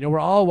mine. We're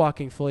all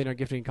walking fully in our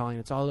gifting and calling.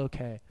 It's all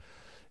okay.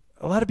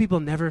 A lot of people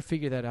never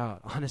figure that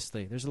out,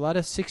 honestly. There's a lot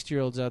of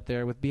 60-year-olds out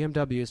there with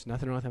BMWs.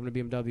 Nothing wrong with having a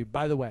BMW,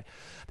 by the way.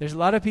 There's a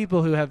lot of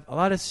people who have a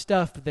lot of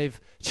stuff, but they've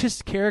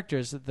just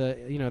characters.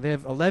 They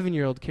have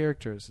 11-year-old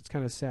characters. It's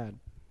kind of sad.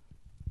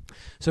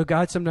 So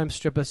God sometimes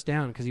strips us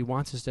down because he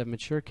wants us to have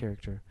mature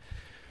character.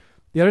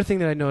 The other thing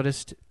that I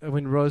noticed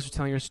when Rose was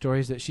telling her story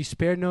is that she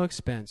spared no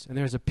expense. And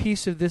there was a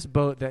piece of this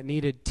boat that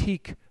needed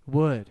teak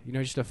wood,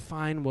 just a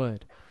fine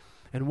wood.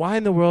 And why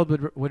in the world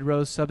would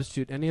Rose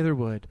substitute any other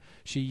wood?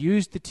 She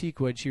used the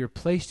teak wood. She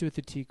replaced it with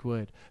the teak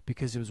wood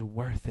because it was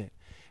worth it.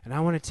 And I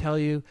want to tell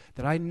you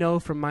that I know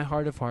from my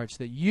heart of hearts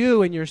that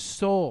you and your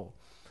soul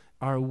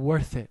are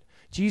worth it.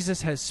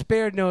 Jesus has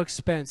spared no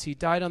expense. He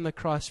died on the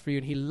cross for you,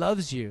 and he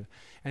loves you.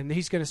 And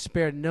he's going to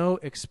spare no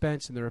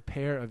expense in the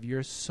repair of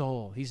your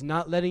soul. He's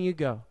not letting you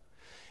go.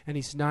 And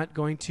he's not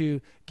going to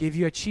give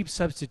you a cheap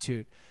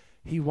substitute.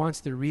 He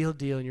wants the real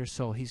deal in your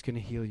soul. He's going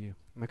to heal you.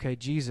 Okay,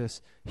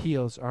 Jesus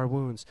heals our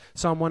wounds.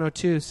 Psalm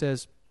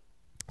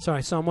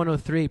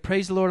 103,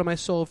 praise the Lord, O my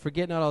soul,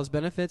 forget not all his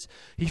benefits.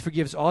 He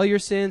forgives all your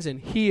sins and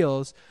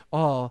heals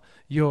all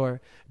your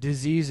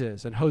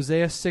diseases. And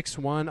Hosea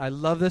 6:1, I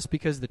love this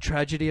because the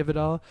tragedy of it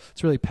all,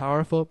 it's really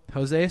powerful.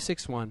 Hosea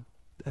 6:1,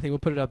 I think we'll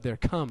put it up there.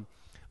 Come,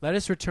 let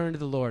us return to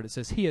the Lord. It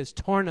says, he has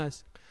torn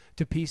us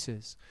to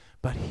pieces,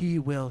 but he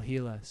will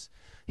heal us.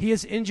 He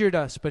has injured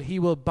us, but he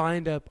will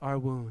bind up our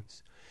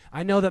wounds.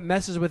 I know that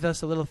messes with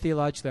us a little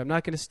theologically. I'm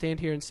not going to stand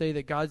here and say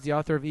that God's the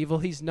author of evil.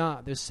 He's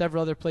not. There's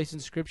several other places in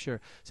Scripture.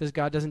 It says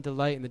God doesn't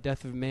delight in the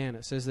death of man.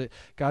 It says that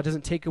God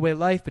doesn't take away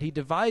life, but he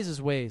devises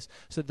ways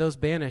so that those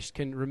banished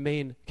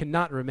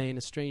cannot remain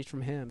estranged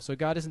from him. So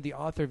God isn't the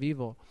author of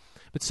evil.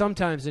 But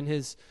sometimes in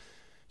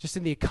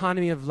the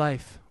economy of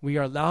life, we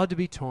are allowed to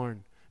be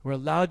torn. We're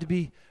allowed to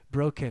be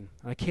broken.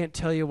 I can't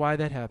tell you why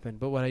that happened,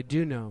 but what I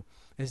do know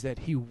is that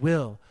he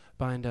will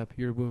bind up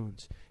your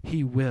wounds.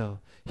 He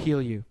will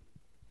heal you.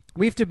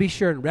 We have to be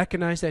sure and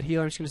recognize that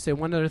healer. I'm just going to say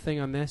one other thing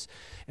on this.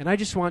 And I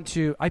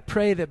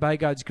pray that by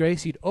God's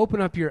grace, he'd open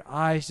up your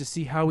eyes to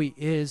see how he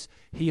is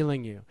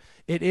healing you.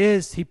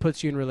 He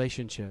puts you in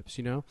relationships,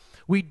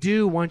 We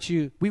do want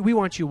you, we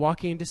want you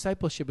walking in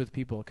discipleship with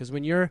people. Because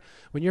when you're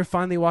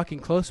finally walking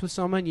close with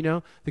someone,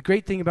 the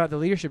great thing about the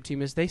leadership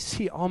team is they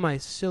see all my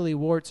silly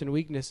warts and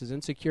weaknesses,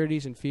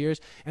 insecurities and fears,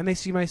 and they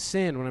see my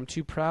sin when I'm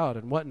too proud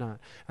and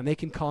whatnot. And they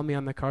can call me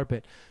on the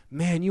carpet.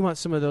 Man, you want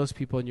some of those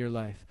people in your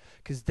life.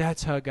 Because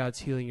that's how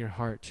God's healing your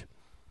heart.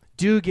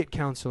 Do get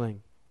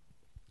counseling.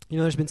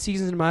 There's been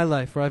seasons in my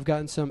life where I've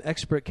gotten some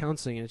expert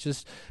counseling, and it's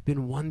just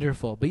been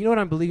wonderful. But you know what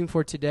I'm believing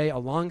for today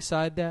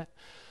alongside that?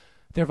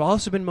 There have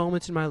also been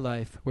moments in my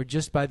life where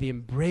just by the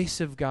embrace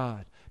of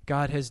God,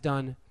 God has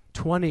done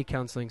 20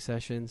 counseling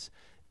sessions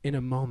in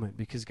a moment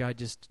because God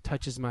just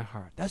touches my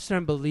heart. That's what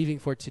I'm believing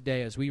for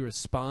today as we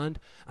respond.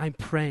 I'm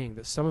praying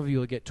that some of you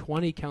will get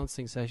 20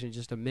 counseling sessions in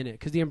just a minute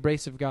because the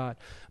embrace of God.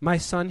 My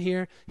son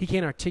here, he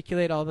can't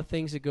articulate all the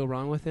things that go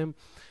wrong with him.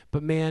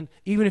 But man,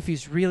 even if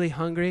he's really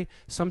hungry,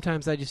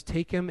 sometimes I just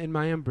take him in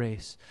my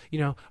embrace.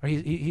 Or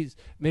he's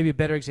maybe a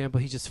better example.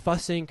 He's just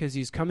fussing because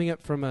he's coming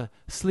up from a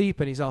sleep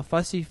and he's all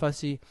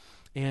fussy,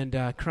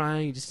 and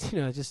crying.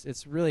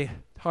 It's really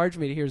hard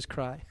for me to hear his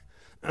cry.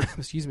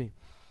 Excuse me.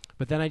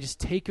 But then I just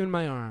take him in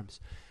my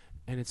arms,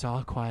 and it's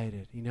all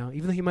quieted,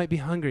 even though he might be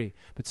hungry,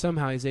 but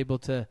somehow he's able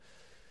to,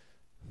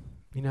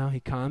 he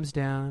calms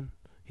down,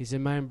 he's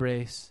in my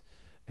embrace,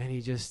 and he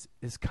just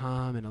is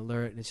calm and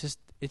alert. And it's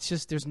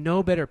just, there's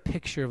no better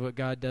picture of what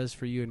God does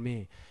for you and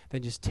me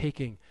than just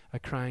taking a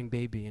crying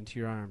baby into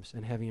your arms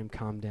and having him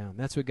calm down.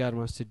 That's what God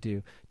wants to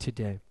do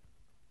today.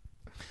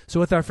 So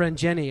with our friend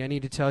Jenny, I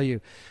need to tell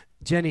you,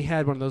 Jenny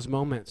had one of those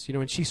moments.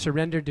 When she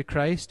surrendered to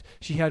Christ,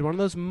 she had one of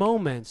those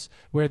moments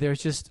where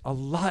there's just a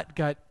lot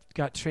got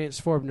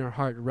transformed in her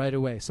heart right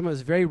away. Some of it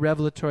was very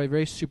revelatory,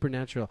 very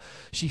supernatural.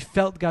 She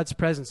felt God's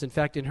presence. In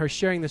fact, in her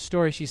sharing the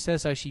story, she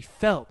says how she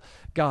felt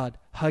God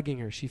hugging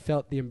her. She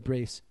felt the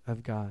embrace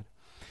of God.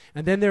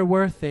 And then there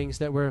were things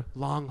that were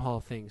long-haul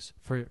things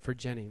for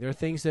Jenny. There are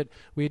things that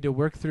we had to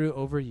work through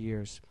over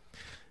years.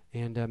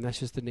 And that's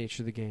just the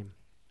nature of the game.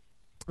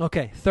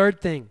 Okay,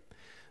 third thing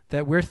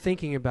that we're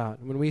thinking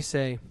about when we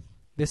say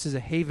this is a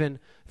haven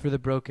for the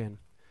broken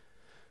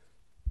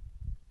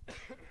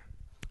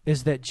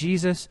is that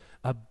Jesus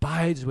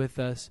abides with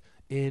us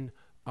in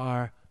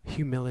our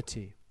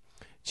humility.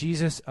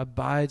 Jesus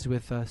abides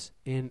with us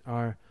in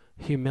our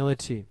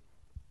humility.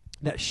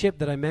 That ship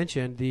that I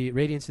mentioned, the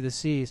Radiance of the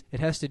Seas, it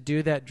has to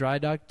do that dry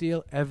dock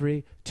deal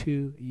every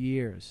 2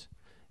 years.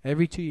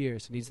 Every 2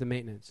 years it needs the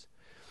maintenance.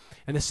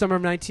 And the summer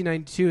of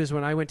 1992 is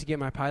when I went to get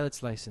my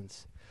pilot's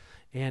license.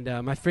 And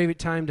my favorite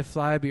time to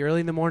fly would be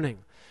early in the morning,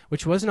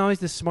 which wasn't always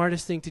the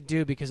smartest thing to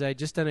do because I had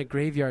just done a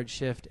graveyard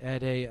shift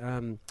at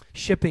a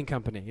shipping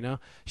company,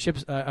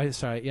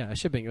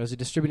 shipping. It was a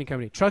distributing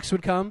company. Trucks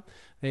would come,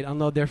 they'd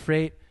unload their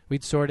freight,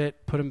 we'd sort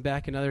it, put them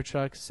back in other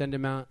trucks, send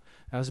them out.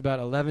 I was about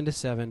 11 to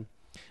 7.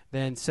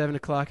 Then 7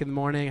 o'clock in the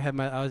morning, I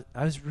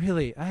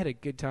had a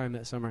good time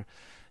that summer.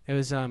 It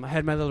was I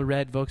had my little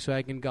red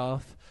Volkswagen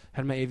Golf,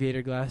 had my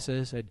aviator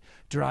glasses. I'd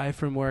drive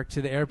from work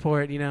to the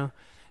airport,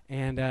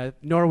 and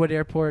Norwood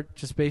Airport,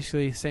 just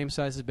basically same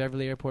size as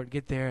Beverly Airport.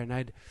 Get there, and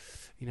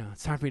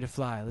it's time for me to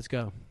fly. Let's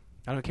go.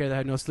 I don't care that I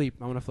had no sleep.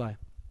 I want to fly.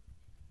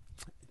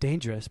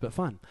 Dangerous, but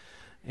fun.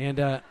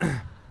 And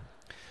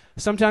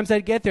sometimes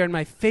I'd get there, and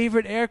my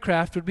favorite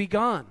aircraft would be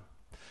gone.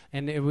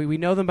 And we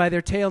know them by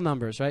their tail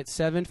numbers, right?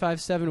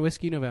 757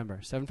 Whiskey November,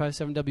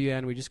 757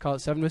 WN. We just call it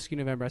 7 Whiskey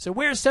November. I said,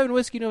 where's 7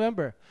 Whiskey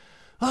November?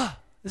 This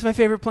is my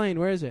favorite plane.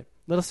 Where is it?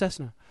 Little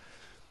Cessna.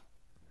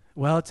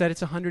 Well, it's at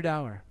its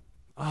 100-hour.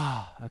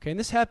 Okay. And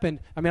this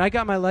happened. I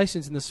got my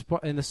license in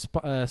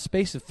the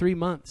space of 3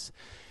 months,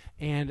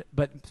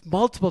 but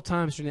multiple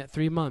times during that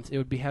 3 months, it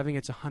would be having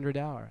its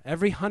 100-hour.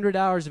 Every 100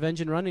 hours of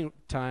engine running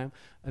time,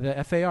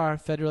 the FAR,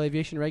 Federal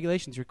Aviation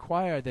Regulations,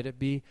 require that it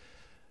be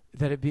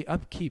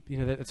upkeep.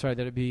 That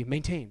it be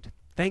maintained.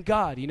 Thank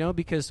God,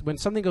 because when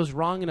something goes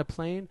wrong in a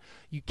plane,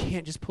 you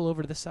can't just pull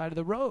over to the side of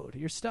the road.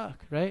 You're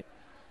stuck, right?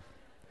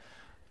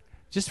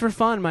 Just for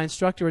fun, my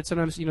instructor would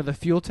sometimes, the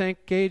fuel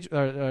tank gauge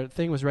or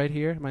thing was right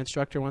here. My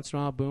instructor, once in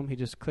a while, boom, he'd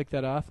just click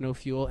that off, no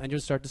fuel, engine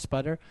would start to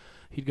sputter.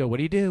 He'd go, what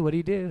do you do? What do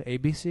you do?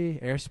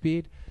 ABC,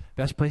 airspeed,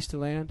 best place to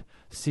land.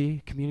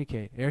 C,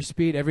 communicate.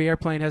 Airspeed, every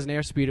airplane has an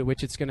airspeed at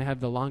which it's going to have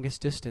the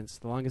longest distance,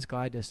 the longest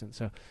glide distance.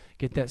 So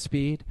get that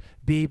speed.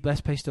 B,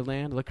 best place to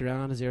land. Look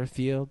around. Is there a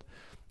field?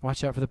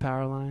 Watch out for the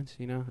power lines.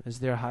 Is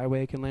there a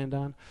highway you can land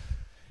on?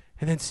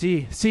 And then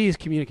C is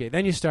communicate.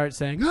 Then you start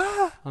saying,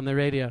 on the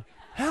radio,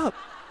 help.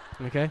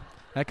 Okay,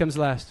 that comes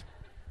last.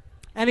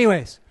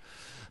 Anyways,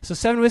 so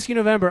 7 Whiskey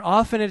November,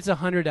 often it's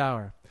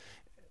 100-hour.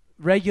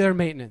 Regular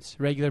maintenance.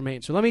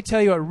 So let me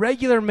tell you what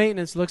regular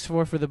maintenance looks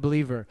for the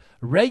believer.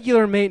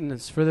 Regular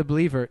maintenance for the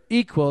believer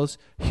equals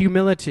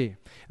humility.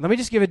 And let me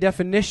just give a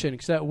definition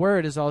because that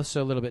word is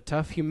also a little bit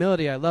tough.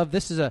 Humility, I love.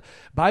 This is a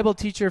Bible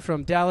teacher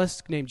from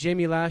Dallas named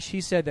Jamie Lash.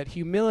 He said that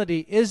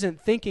humility isn't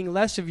thinking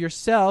less of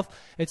yourself.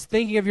 It's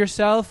thinking of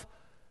yourself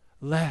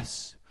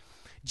less.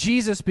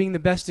 Jesus being the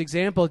best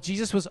example,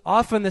 Jesus was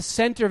often the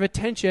center of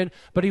attention,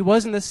 but he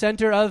wasn't the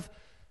center of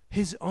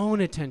his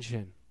own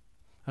attention.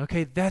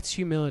 Okay, that's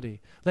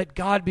humility. Let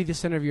God be the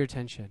center of your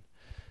attention.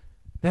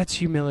 That's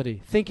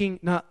humility. Thinking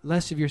not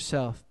less of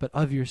yourself, but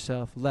of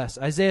yourself less.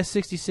 Isaiah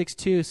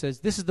 66:2 says,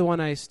 this is the one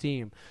I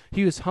esteem.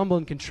 He was humble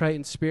and contrite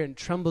in spirit and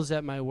trembles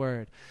at my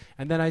word.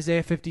 And then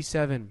Isaiah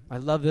 57. I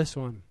love this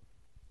one.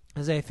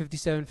 Isaiah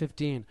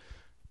 57:15.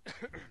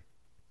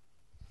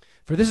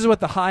 For this is what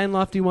the high and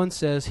lofty one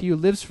says, he who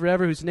lives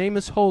forever, whose name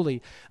is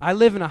holy. I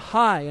live in a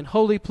high and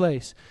holy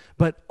place,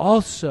 but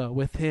also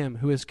with him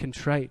who is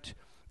contrite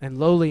and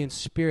lowly in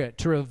spirit,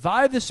 to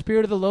revive the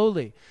spirit of the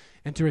lowly,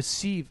 and to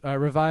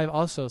revive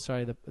also,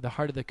 the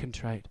heart of the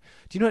contrite.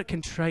 Do you know what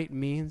contrite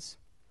means?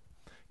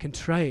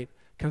 Contrite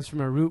comes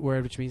from a root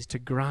word which means to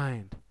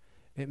grind.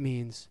 It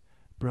means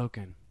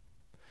broken.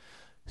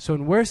 So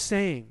when we're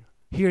saying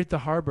here at the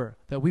Harbor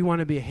that we want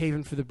to be a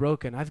haven for the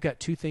broken, I've got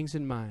two things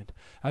in mind.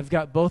 I've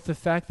got both the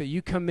fact that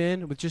you come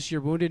in with just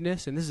your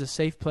woundedness, and this is a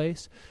safe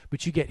place,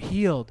 but you get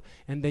healed,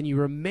 and then you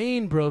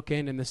remain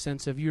broken in the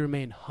sense of you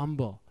remain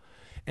humble.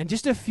 And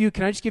just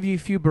can I just give you a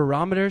few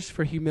barometers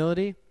for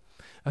humility?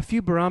 A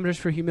few barometers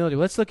for humility.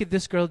 Let's look at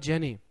this girl,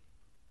 Jenny.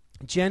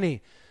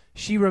 Jenny,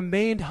 she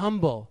remained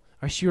humble,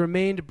 or she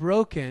remained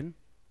broken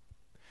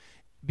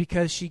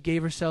because she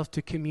gave herself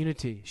to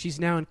community. She's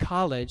now in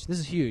college. This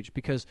is huge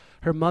because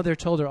her mother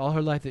told her all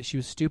her life that she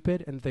was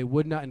stupid and that they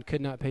would not and could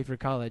not pay for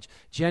college.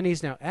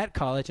 Jenny's now at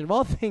college, and of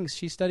all things,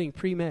 she's studying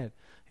pre-med,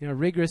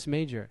 rigorous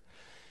major.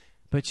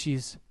 But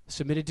she's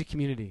submitted to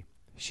community.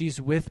 She's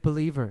with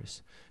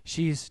believers.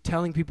 She's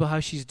telling people how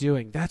she's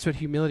doing. That's what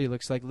humility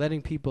looks like,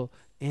 letting people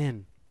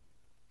in.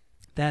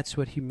 That's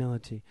what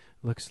humility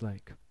looks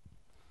like.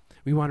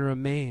 We want to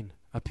remain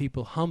a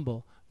people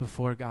humble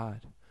before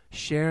God,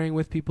 sharing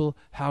with people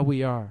how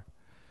we are,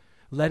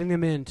 letting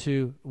them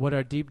into what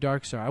our deep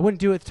darks are. I wouldn't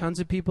do it with tons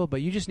of people,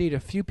 but you just need a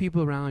few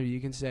people around you.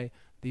 You can say,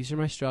 these are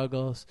my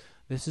struggles,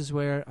 this is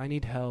where I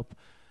need help,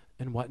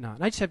 and whatnot.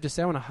 And I just have to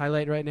say, I want to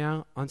highlight right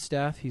now on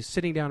staff, he's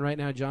sitting down right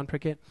now, John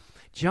Prickett.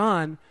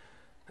 John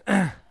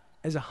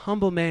is a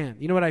humble man.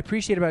 You know what I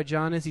appreciate about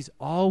John is he's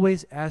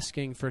always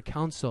asking for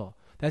counsel.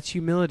 That's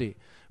humility.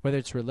 Whether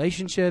it's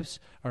relationships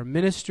or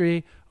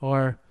ministry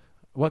or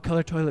what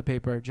color toilet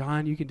paper.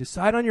 John, you can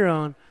decide on your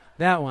own.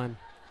 That one.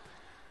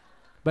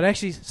 But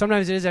actually,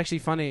 sometimes it is actually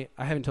funny.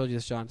 I haven't told you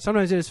this, John.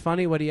 Sometimes it is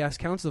funny what he asks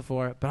counsel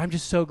for, but I'm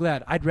just so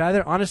glad. I'd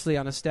rather, honestly,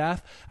 on a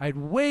staff, I'd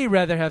way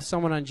rather have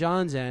someone on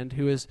John's end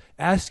who is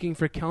asking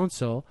for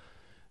counsel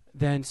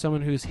than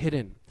someone who's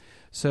hidden.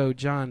 So,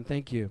 John,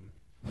 thank you.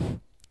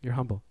 You're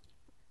humble.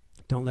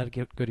 Don't let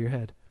it go to your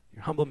head.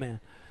 You're a humble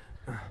man.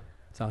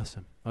 It's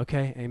awesome.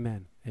 Okay?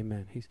 Amen.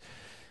 Amen.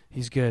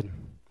 He's good.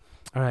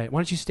 All right. Why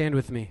don't you stand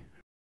with me?